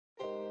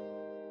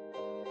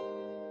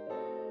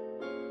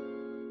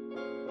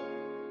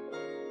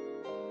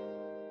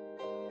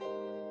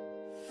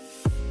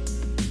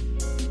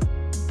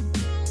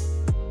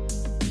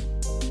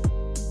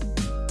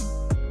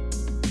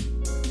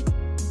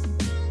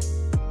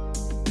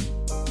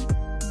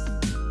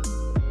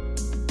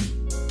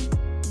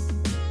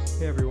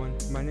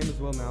My name is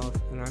Will Mallas,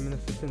 and I'm an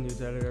assistant news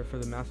editor for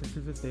the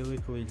Massachusetts Daily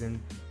Collegian,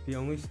 the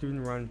only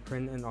student-run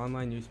print and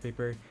online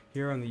newspaper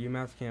here on the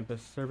UMass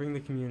campus, serving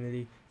the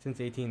community since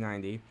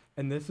 1890.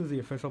 And this is the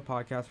official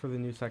podcast for the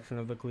news section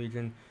of the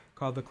Collegian,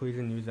 called the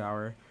Collegian News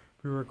Hour.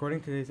 We're recording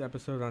today's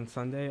episode on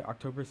Sunday,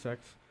 October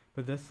 6th,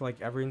 but this, like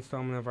every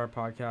installment of our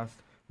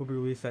podcast, will be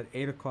released at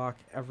 8 o'clock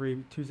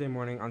every Tuesday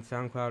morning on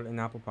SoundCloud and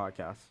Apple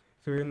Podcasts.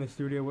 So here in the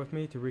studio with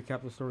me to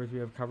recap the stories we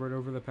have covered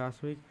over the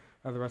past week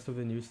are the rest of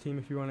the news team.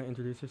 If you want to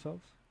introduce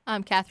yourselves.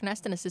 I'm Catherine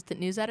Eston, assistant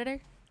news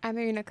editor. I'm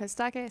Irina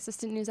Kostake,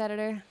 assistant news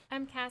editor.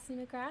 I'm Cassie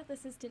McGrath,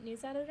 assistant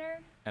news editor.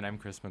 And I'm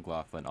Chris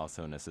McLaughlin,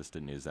 also an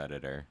assistant news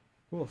editor.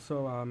 Cool.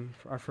 So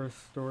our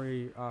first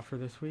story for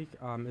this week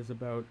is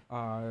about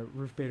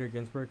Ruth Bader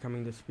Ginsburg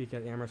coming to speak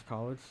at Amherst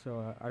College.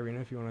 So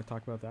Irina, if you want to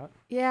talk about that.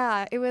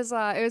 Yeah, it was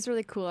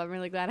really cool. I'm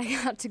really glad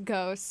I got to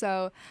go.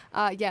 So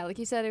yeah, like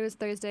you said, it was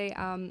Thursday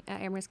at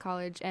Amherst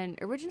College, and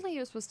originally it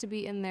was supposed to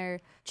be in their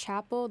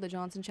chapel, the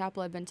Johnson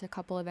Chapel. I've been to a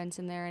couple events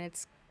in there, and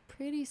it's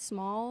pretty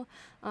small.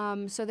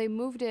 So they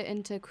moved it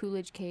into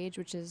Coolidge Cage,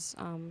 which is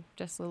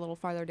just a little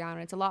farther down,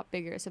 and it's a lot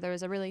bigger. So there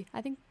was I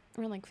think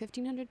around like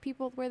 1,500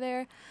 people were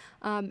there.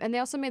 And they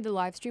also made the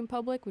live stream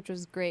public, which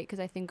was great because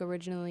I think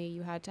originally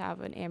you had to have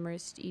an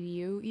Amherst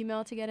EDU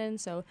email to get in,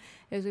 so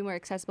it was way more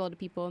accessible to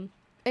people.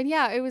 And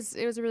yeah, it was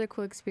a really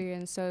cool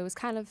experience. So it was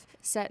kind of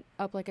set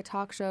up like a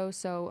talk show.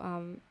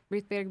 So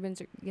Ruth Bader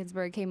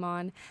Ginsburg came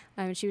on,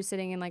 and she was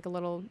sitting in like a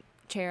little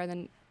chair.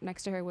 Then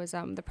next to her was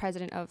the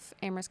president of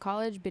Amherst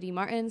College, Biddy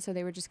Martin. So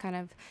they were just kind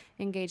of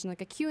engaged in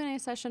like a Q&A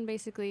session,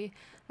 basically.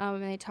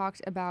 And they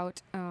talked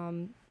about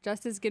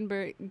Justice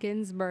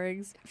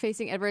Ginsburg's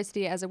facing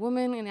adversity as a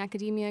woman in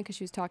academia, because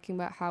she was talking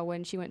about how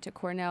when she went to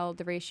Cornell,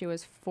 the ratio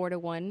was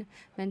 4-1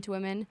 men to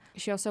women.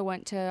 She also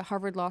went to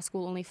Harvard Law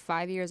School only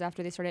 5 years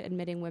after they started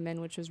admitting women,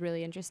 which was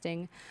really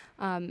interesting.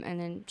 And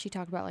then she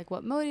talked about like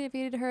what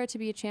motivated her to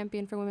be a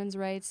champion for women's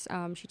rights.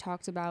 She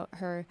talked about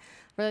her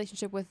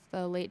relationship with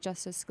the late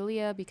Justice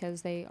Scalia,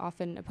 because they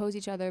often oppose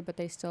each other, but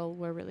they still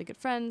were really good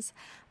friends.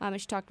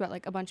 And she talked about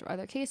like a bunch of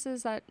other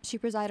cases that she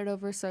presided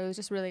over. So it was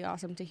just really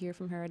awesome to hear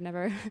from her. I'd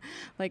never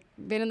like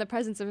been in the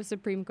presence of a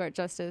Supreme Court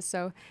justice,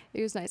 so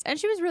it was nice. And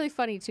she was really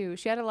funny too.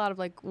 She had a lot of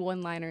like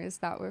one-liners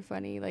that were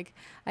funny. Like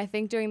I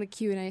think during the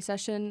Q&A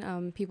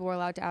session, people were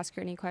allowed to ask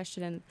her any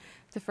question, and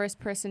the first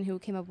person who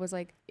came up was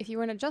like, if you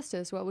weren't a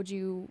justice, what would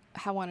you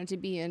want it to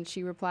be? And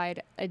she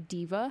replied, a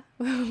diva,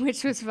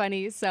 which was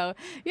funny. So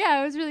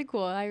yeah, it was really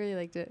cool. I really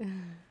liked it.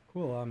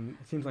 Cool.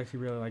 It seems like she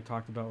really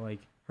talked about like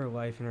her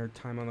life and her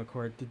time on the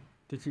court.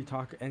 Did she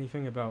talk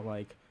anything about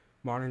like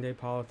modern day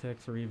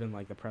politics or even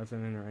like the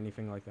president or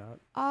anything like that?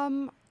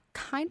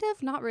 Kind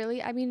of, not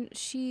really. I mean,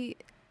 she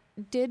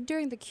did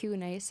during the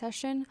Q&A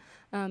session,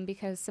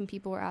 because some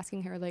people were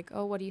asking her like,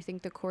 oh, what do you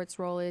think the court's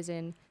role is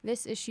in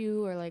this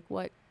issue, or like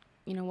what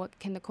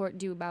can the court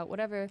do about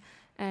whatever?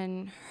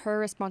 And her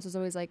response was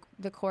always like,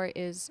 the court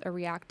is a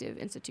reactive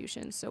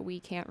institution, so we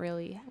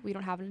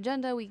don't have an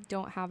agenda, we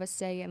don't have a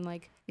say in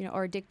like,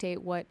 or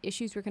dictate what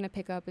issues we're going to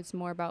pick up. It's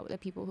more about the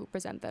people who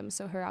present them.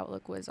 So her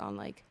outlook was on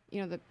like,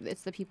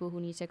 it's the people who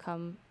need to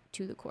come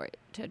to the court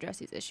to address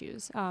these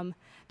issues.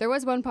 There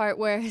was one part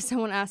where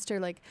someone asked her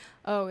like,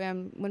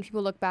 when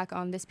people look back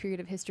on this period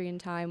of history and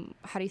time,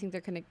 how do you think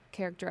they're going to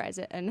characterize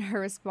it? And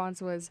her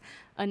response was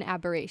an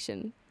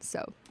aberration.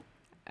 So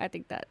I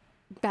think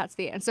that's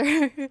the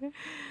answer.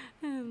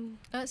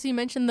 So you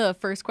mentioned the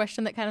first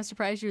question that kind of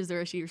surprised you. Is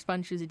there she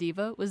responded she was a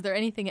diva? Was there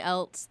anything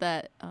else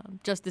that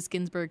Justice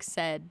Ginsburg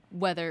said,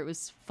 whether it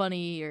was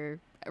funny or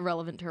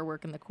relevant to her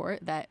work in the court,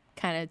 that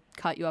kind of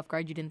caught you off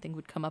guard you didn't think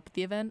would come up at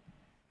the event?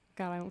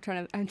 God, I'm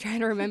trying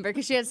to remember,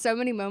 because she had so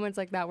many moments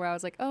like that where I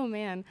was like, oh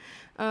man.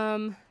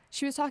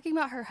 She was talking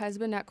about her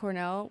husband at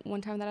Cornell one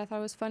time that I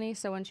thought was funny.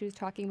 So when she was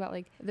talking about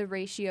like the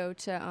ratio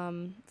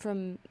to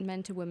from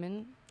men to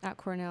women at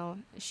Cornell,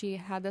 she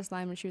had this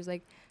line when she was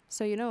like,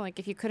 so like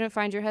if you couldn't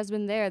find your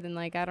husband there, then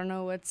like I don't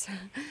know what's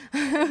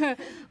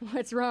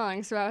what's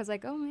wrong. So I was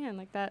like, oh man,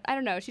 like that. I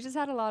don't know. She just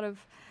had a lot of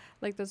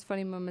like those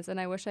funny moments, and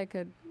I wish I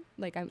could,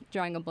 like, I'm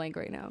drawing a blank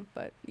right now,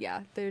 but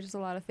yeah, there's just a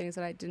lot of things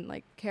that I didn't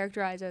like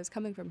characterize as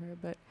coming from her,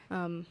 but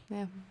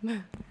yeah.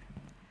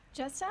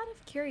 Just out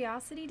of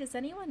curiosity, does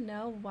anyone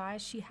know why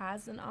she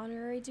has an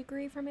honorary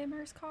degree from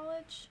Amherst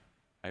College?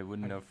 I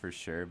wouldn't know for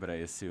sure, but I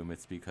assume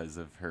it's because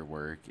of her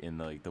work in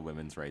the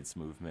women's rights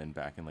movement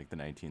back in like the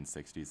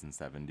 1960s and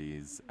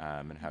 70s,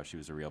 and how she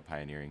was a real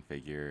pioneering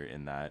figure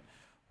in that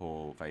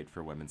whole fight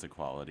for women's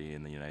equality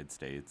in the United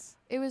States.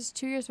 It was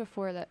 2 years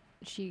before that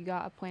she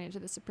got appointed to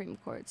the Supreme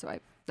Court, so I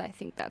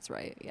think that's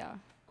right, yeah.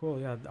 Cool,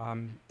 yeah.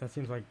 That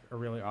seems like a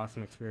really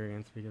awesome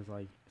experience, because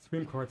like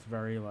Supreme Court's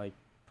very like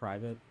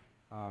private,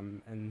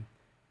 and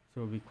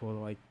so it would be cool to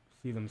like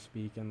see them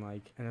speak, and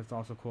it's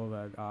also cool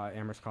that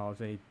Amherst College,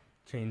 they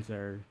changed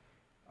their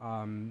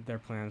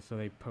plans, so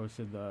they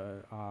posted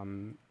the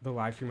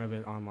live stream of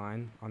it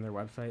online on their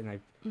website, and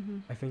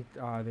I think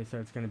they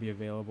said it's going to be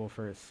available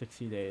for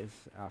 60 days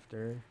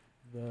after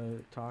the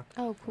talk.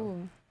 Oh, cool.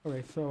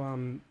 Okay,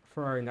 so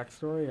for our next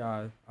story,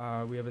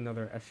 we have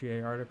another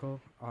SGA article.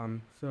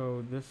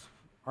 So this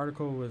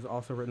article was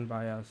also written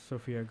by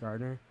Sophia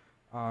Gardner.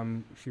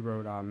 She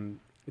wrote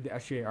the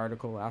SGA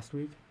article last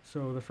week.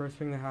 So the first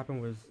thing that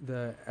happened was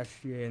the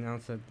SGA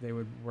announced that they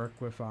would work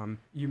with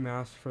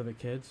UMass for the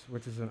Kids,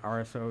 which is an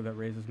RSO that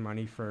raises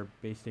money for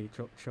Bay State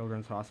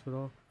Children's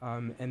Hospital.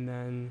 And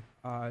then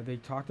they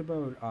talked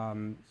about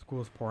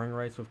schools' pouring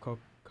rights with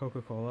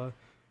Coca-Cola.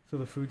 So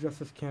the Food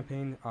Justice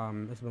Campaign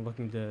has been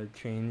looking to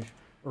change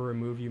or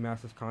remove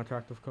UMass's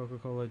contract with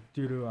Coca-Cola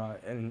due to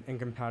an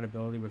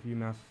incompatibility with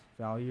UMass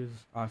values,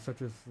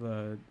 such as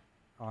the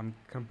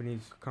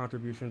company's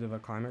contribution to the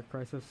climate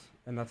crisis.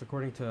 And that's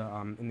according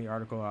to, in the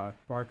article,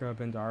 Barka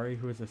Bhandari,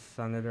 who is a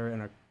senator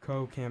and a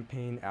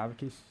co-campaign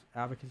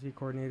advocacy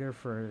coordinator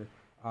for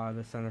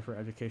the Center for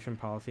Education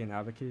Policy and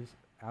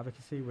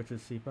Advocacy, which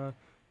is CEPA.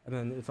 And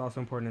then it's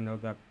also important to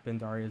note that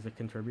Bhandari is a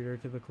contributor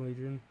to the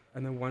Collegian.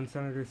 And then one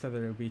senator said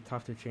that it would be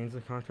tough to change the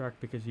contract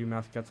because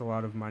UMass gets a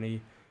lot of money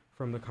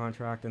from the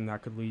contract, and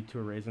that could lead to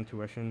a raise in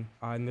tuition.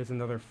 And there's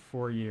another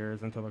 4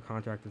 years until the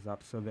contract is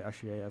up, so the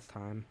SGA has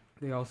time.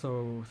 They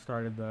also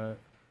started the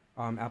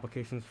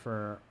applications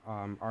for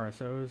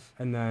RSOs,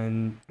 and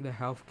then the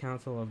Health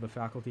Council of the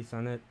Faculty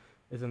Senate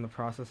is in the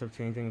process of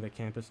changing the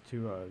campus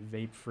to a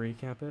vape-free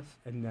campus.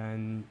 And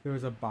then there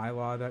was a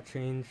bylaw that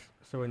changed.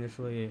 So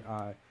initially,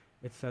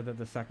 it said that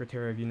the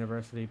Secretary of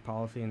University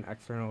Policy and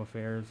External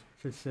Affairs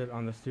should sit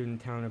on the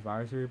Student Town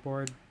Advisory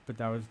Board, but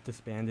that was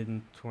disbanded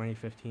in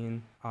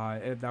 2015.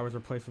 That was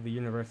replaced with the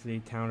University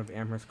Town of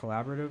Amherst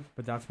Collaborative,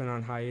 but that's been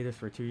on hiatus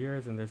for 2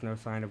 years, and there's no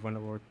sign of when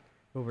it will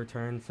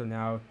return. So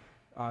now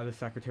the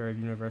Secretary of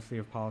University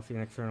of Policy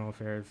and External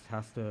Affairs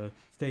has to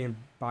stay in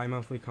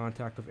bi-monthly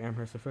contact with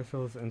Amherst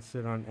officials and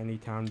sit on any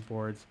town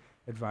boards,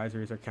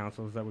 advisories, or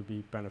councils that would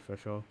be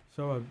beneficial.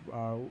 So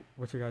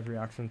what's your guys'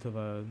 reaction to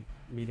the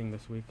meeting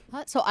this week?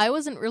 So I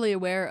wasn't really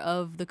aware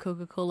of the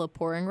Coca-Cola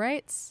pouring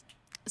rights,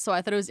 so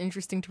I thought it was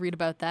interesting to read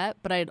about that,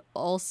 but I'd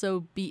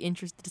also be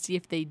interested to see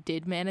if they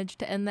did manage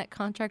to end that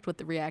contract, what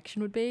the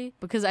reaction would be,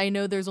 because I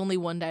know there's only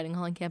one dining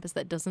hall on campus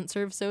that doesn't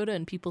serve soda,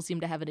 and people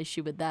seem to have an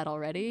issue with that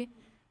already,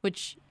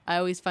 which I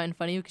always find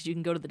funny because you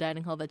can go to the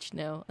dining hall that's,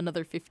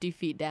 another 50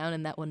 feet down,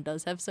 and that one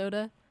does have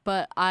soda.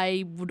 But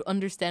I would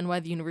understand why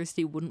the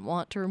university wouldn't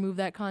want to remove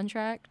that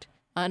contract.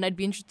 And I'd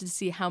be interested to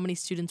see how many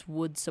students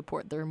would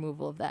support the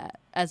removal of that,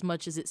 as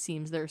much as it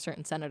seems there are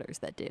certain senators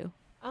that do.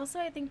 Also,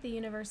 I think the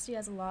university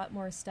has a lot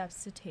more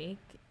steps to take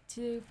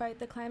to fight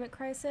the climate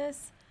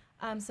crisis.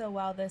 So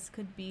while this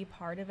could be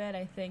part of it,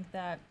 I think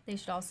that they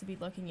should also be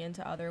looking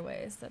into other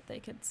ways that they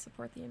could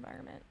support the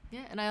environment.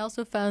 Yeah, and I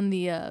also found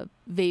the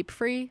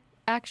vape-free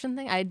action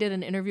thing. I did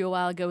an interview a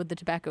while ago with the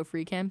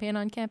tobacco-free campaign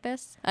on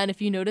campus. And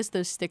if you notice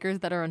those stickers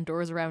that are on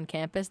doors around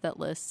campus that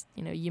list,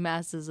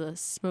 UMass is a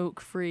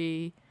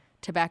smoke-free,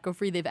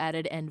 tobacco-free, they've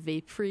added and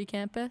vape-free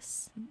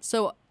campus.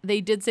 So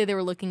they did say they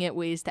were looking at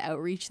ways to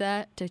outreach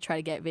that to try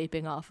to get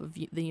vaping off of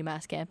the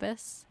UMass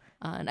campus.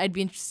 And I'd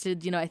be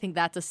interested, I think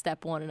that's a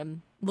step one, and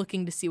I'm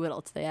looking to see what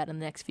else they add in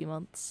the next few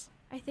months.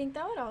 I think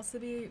that would also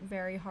be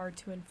very hard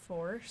to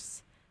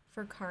enforce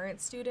for current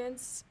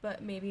students,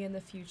 but maybe in the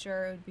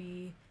future it would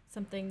be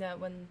something that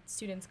when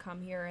students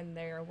come here and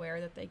they're aware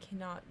that they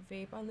cannot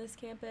vape on this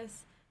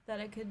campus,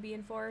 that it could be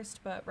enforced.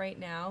 But right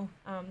now,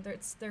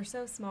 they're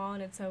so small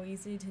and it's so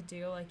easy to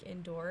do, like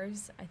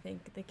indoors. I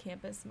think the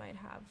campus might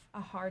have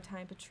a hard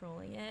time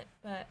patrolling it.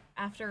 But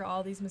after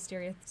all these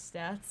mysterious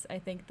deaths, I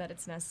think that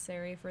it's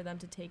necessary for them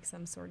to take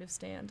some sort of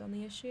stand on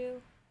the issue.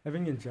 I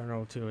think in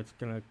general, too, it's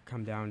going to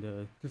come down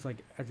to just,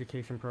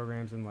 education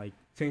programs and,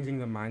 changing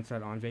the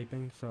mindset on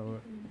vaping. So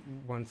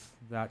once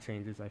that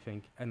changes, I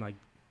think, and,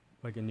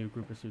 a new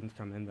group of students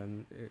come in,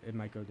 then it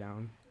might go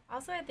down.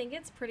 Also, I think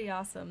it's pretty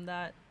awesome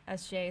that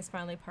SGA is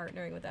finally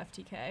partnering with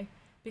FTK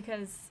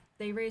because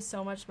they raise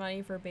so much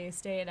money for Bay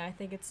State, and I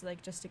think it's,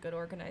 just a good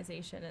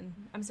organization. And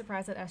I'm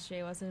surprised that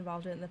SGA wasn't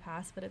involved in it in the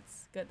past, but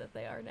it's good that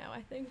they are now,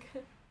 I think.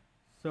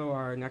 So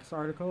our next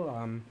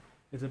article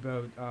is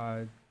about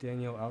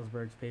Daniel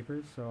Ellsberg's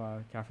papers.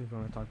 So, Catherine, do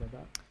you want to talk about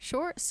that?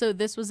 Sure. So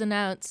this was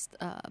announced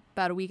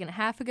about a week and a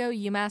half ago.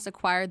 UMass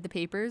acquired the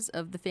papers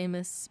of the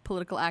famous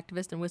political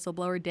activist and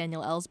whistleblower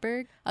Daniel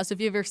Ellsberg. So if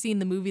you've ever seen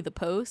the movie The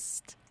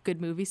Post,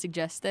 good movie,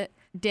 suggest it.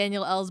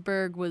 Daniel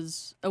Ellsberg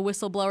was a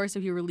whistleblower,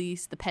 so he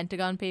released the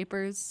Pentagon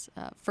Papers,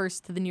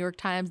 first to the New York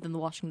Times, then the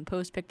Washington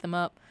Post picked them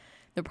up.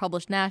 They're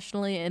published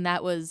nationally, and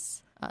that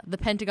was the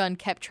Pentagon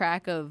kept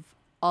track of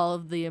all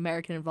of the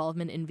American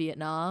involvement in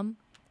Vietnam.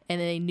 And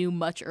they knew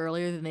much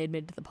earlier than they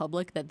admitted to the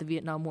public that the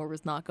Vietnam War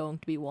was not going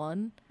to be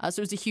won. So it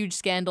was a huge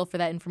scandal for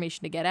that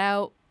information to get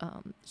out.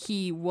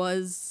 He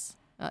was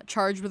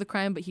charged with a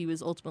crime, but he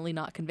was ultimately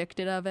not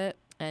convicted of it,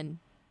 and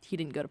he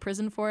didn't go to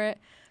prison for it.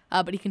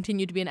 But he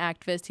continued to be an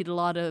activist. He did a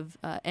lot of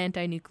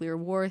anti-nuclear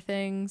war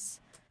things.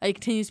 He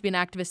continues to be an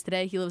activist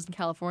today. He lives in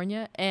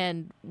California.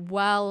 And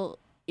while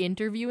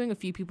interviewing a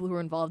few people who were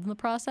involved in the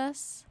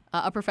process,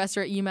 a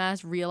professor at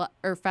UMass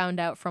found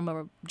out from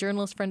a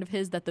journalist friend of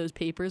his that those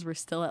papers were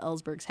still at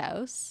Ellsberg's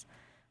house.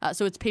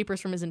 So it's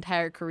papers from his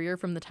entire career,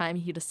 from the time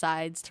he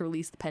decides to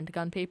release the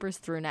Pentagon Papers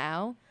through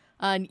now.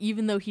 And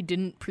even though he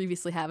didn't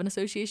previously have an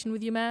association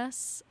with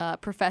UMass,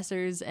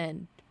 professors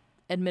and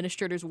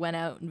administrators went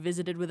out and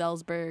visited with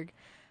Ellsberg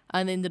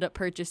and ended up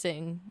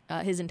purchasing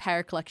his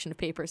entire collection of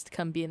papers to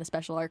come be in the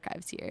special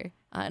archives here.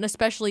 And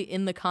especially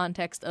in the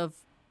context of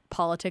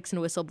politics and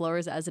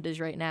whistleblowers as it is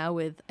right now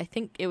with, I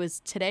think it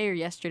was today or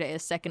yesterday, a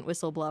second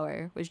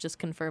whistleblower was just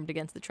confirmed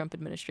against the Trump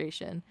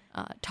administration.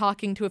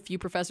 Talking to a few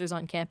professors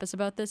on campus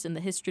about this in the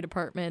history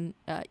department,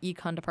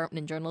 econ department,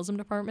 and journalism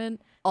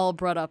department, all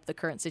brought up the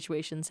current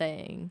situation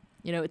saying,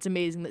 it's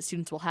amazing that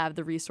students will have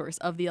the resource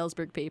of the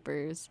Ellsberg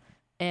papers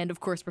and, of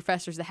course,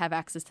 professors that have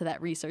access to that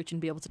research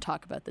and be able to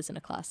talk about this in a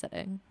class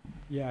setting.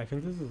 Yeah, I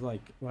think this is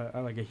like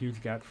a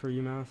huge get for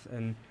UMass,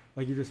 and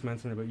like you just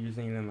mentioned about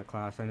using it in the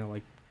class, I know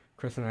like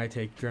Chris and I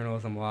take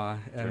journalism law.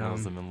 And,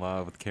 journalism and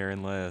law with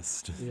Karen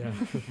List. Yeah.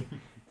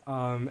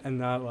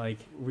 And that like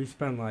we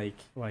spent like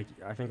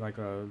I think like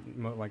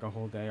a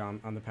whole day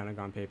on the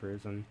Pentagon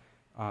papers, and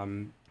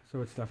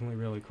so it's definitely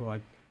really cool.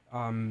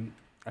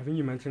 I think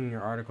you mentioned in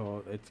your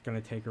article it's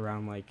gonna take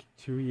around like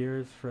 2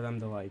 years for them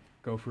to like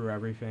go through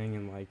everything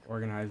and like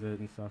organize it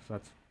and stuff. So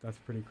that's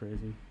pretty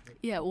crazy.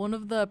 Yeah, one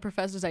of the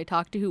professors I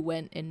talked to who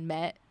went and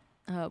met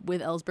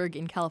with Ellsberg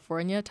in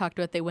California talked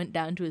about they went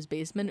down to his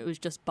basement. It was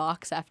just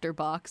box after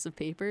box of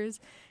papers,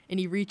 and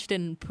he reached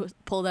in and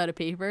pulled out a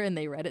paper and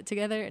they read it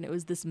together, and it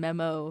was this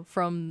memo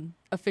from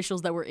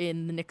officials that were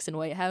in the Nixon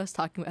White House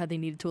talking about how they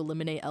needed to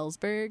eliminate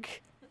Ellsberg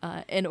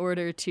in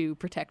order to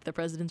protect the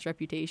president's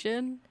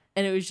reputation.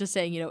 And it was just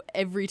saying,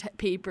 every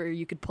paper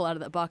you could pull out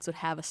of that box would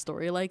have a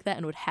story like that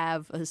and would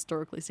have a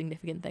historically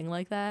significant thing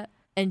like that.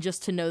 And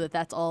just to know that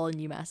that's all in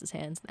UMass's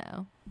hands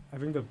now. I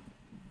think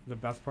the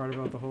best part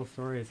about the whole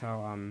story is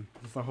how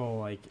just the whole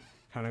like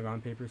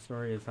Pentagon paper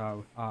story is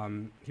how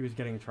he was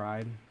getting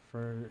tried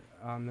for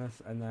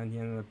this, and then he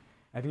ended up,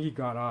 I think he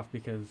got off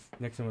because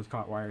Nixon was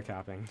caught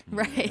wiretapping.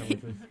 Right.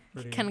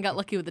 Kind of got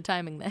lucky with the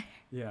timing there.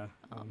 Yeah.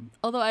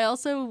 Although I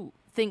also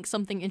think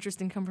something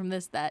interesting come from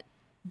this that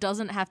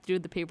doesn't have to do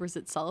with the papers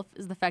itself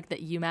is the fact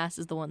that UMass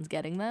is the ones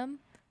getting them.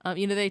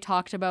 They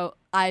talked about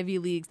Ivy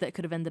Leagues that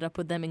could have ended up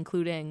with them,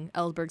 including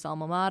Ellsberg's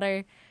alma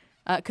mater.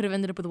 Could have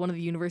ended up with one of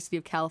the University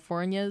of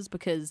California's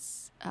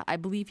because I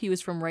believe he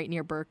was from right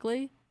near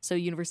Berkeley. So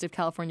University of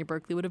California,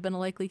 Berkeley would have been a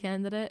likely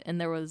candidate.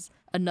 And there was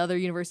another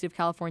University of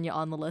California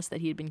on the list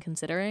that he had been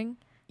considering.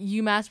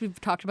 UMass, we've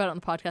talked about it on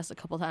the podcast a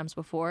couple times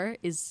before,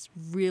 is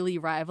really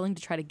rivaling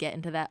to try to get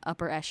into that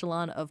upper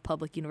echelon of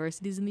public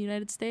universities in the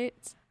United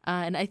States.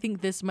 And I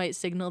think this might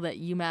signal that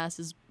UMass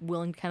is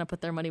willing to kind of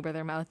put their money where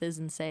their mouth is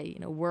and say,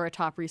 we're a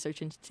top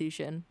research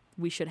institution.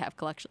 We should have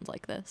collections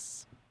like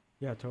this.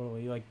 Yeah,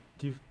 totally. Like,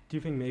 do you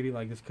think maybe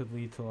like this could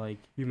lead to like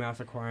UMass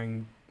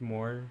acquiring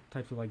more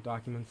types of like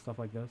documents, stuff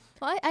like this?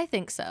 Well, I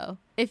think so.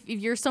 If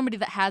you're somebody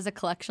that has a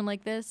collection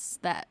like this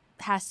that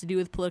has to do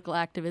with political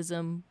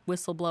activism,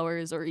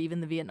 whistleblowers, or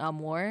even the Vietnam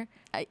War,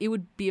 it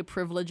would be a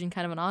privilege and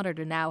kind of an honor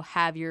to now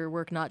have your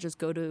work not just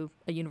go to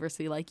a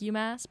university like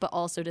UMass, but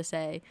also to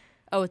say,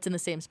 oh, it's in the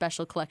same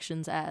special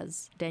collections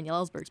as Daniel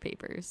Ellsberg's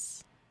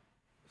papers.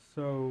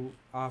 So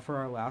for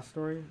our last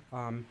story,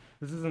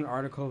 this is an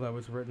article that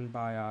was written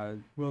by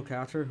Will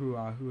Katcher,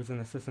 who is an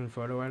assistant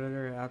photo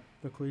editor at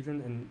the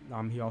Collegian,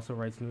 and he also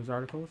writes news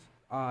articles.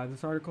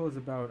 This article is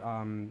about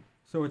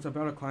it's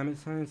about a climate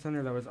science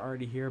center that was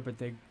already here, but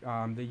the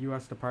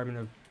U.S. Department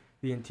of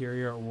the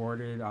Interior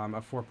awarded a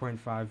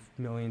 $4.5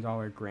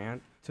 million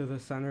grant to the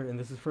center, and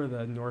this is for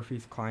the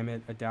Northeast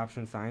Climate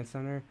Adaptation Science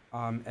Center.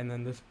 And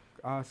then this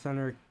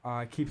center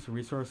keeps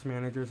resource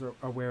managers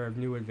aware of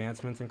new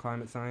advancements in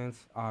climate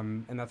science,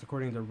 and that's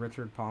according to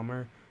Richard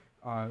Palmer,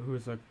 who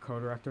is a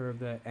co-director of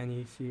the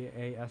NE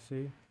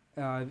CASC.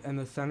 And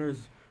the center's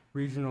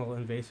Regional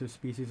Invasive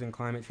Species and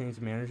Climate Change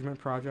Management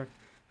Project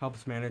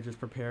helps managers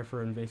prepare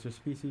for invasive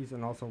species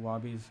and also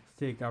lobbies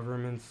state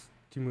governments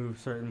to move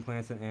certain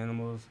plants and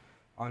animals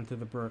onto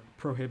the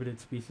prohibited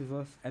species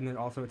list, and then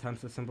also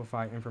attempts to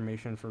simplify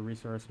information for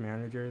resource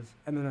managers.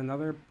 And then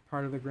another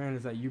part of the grant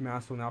is that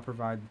UMass will now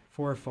provide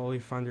 4 fully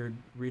funded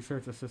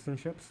research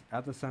assistantships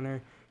at the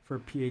center for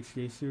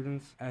PhD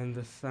students, and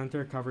the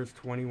center covers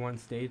 21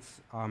 states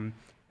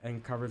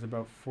and covers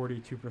about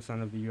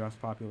 42% of the U.S.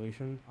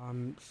 population.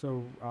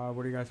 So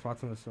what are your guys'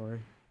 thoughts on the story?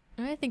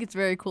 I think it's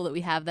very cool that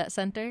we have that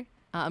center.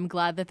 I'm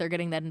glad that they're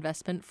getting that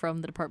investment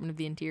from the Department of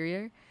the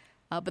Interior.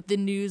 But the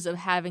news of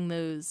having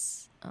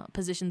those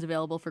positions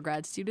available for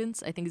grad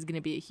students, I think, is going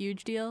to be a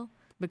huge deal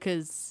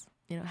because,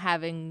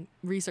 having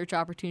research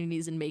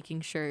opportunities and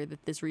making sure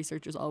that this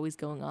research is always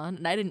going on.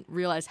 And I didn't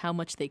realize how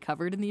much they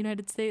covered in the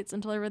United States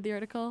until I read the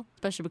article,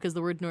 especially because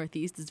the word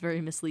Northeast is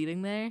very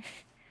misleading there.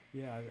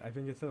 Yeah, I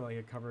think it's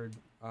it covered...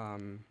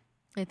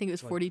 I think it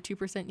was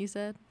 42%, you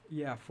said?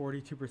 Yeah,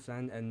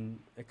 42%, and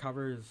it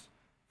covers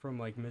from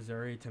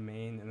Missouri to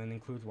Maine, and then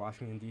includes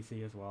Washington,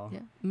 D.C. as well. Yeah,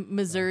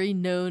 Missouri,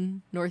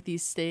 known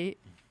Northeast state,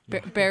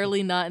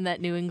 barely not in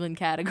that New England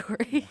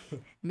category.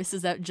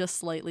 Misses out just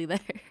slightly there.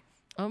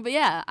 But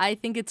yeah, I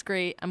think it's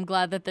great. I'm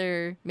glad that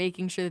they're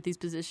making sure that these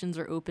positions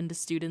are open to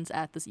students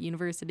at this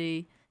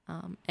university,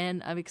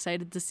 and I'm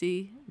excited to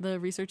see the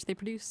research they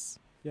produce.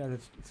 Yeah, and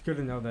it's good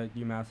to know that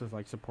UMass is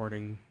like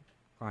supporting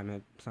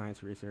climate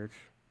science research.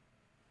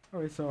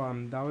 Okay, so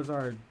that was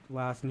our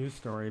last news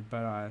story,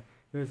 but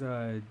there's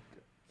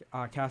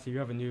Cassie, you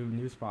have a new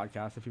news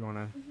podcast if you want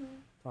to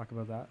talk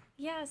about that.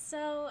 Yeah,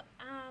 so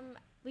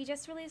we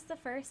just released the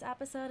first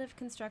episode of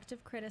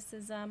Constructive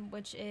Criticism,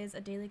 which is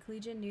a daily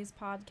collegiate news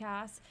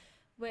podcast,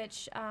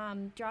 which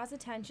draws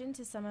attention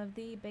to some of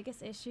the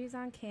biggest issues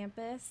on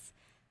campus.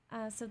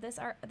 So this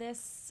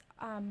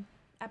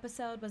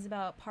episode was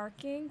about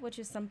parking, which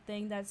is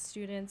something that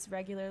students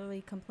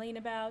regularly complain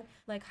about,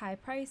 like high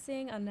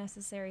pricing,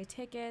 unnecessary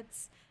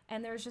tickets,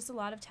 and there's just a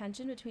lot of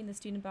tension between the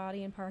student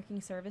body and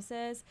parking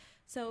services.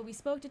 So we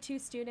spoke to 2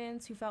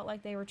 students who felt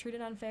like they were treated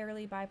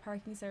unfairly by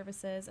parking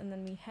services, and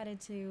then we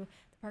headed to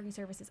the parking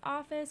services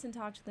office and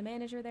talked to the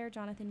manager there,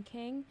 Jonathan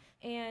King,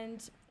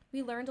 and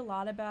we learned a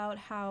lot about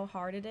how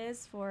hard it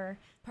is for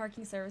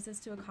parking services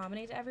to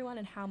accommodate everyone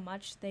and how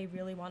much they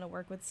really want to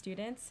work with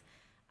students.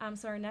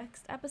 So our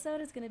next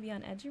episode is going to be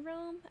on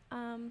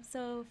EduRoam.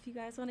 So if you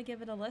guys want to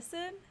give it a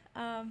listen,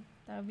 that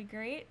would be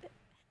great.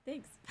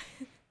 Thanks.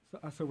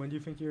 So when do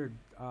you think your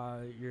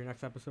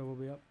next episode will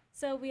be up?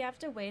 So we have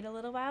to wait a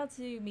little while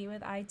to meet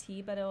with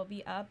IT, but it will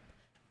be up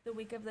the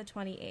week of the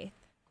 28th.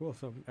 Cool.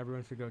 So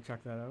everyone should go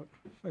check that out.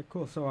 All right,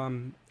 cool. So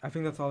I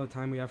think that's all the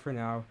time we have for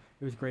now.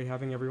 It was great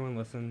having everyone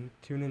listen.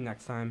 Tune in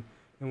next time.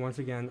 And once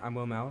again, I'm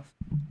Will Mallas.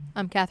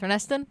 I'm Catherine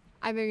Eston.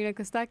 I'm Irina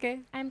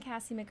Kostake. I'm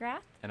Cassie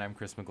McGrath. And I'm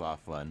Chris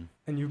McLaughlin.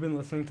 And you've been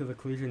listening to the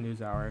Collegiate News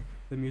Hour.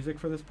 The music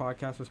for this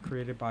podcast was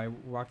created by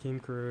Joaquin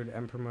Carud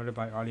and promoted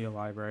by Audio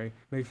Library.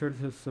 Make sure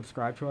to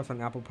subscribe to us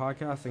on Apple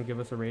Podcasts and give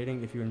us a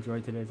rating if you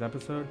enjoyed today's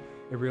episode.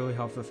 It really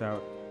helps us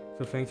out.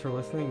 So thanks for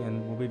listening,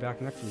 and we'll be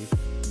back next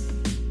week.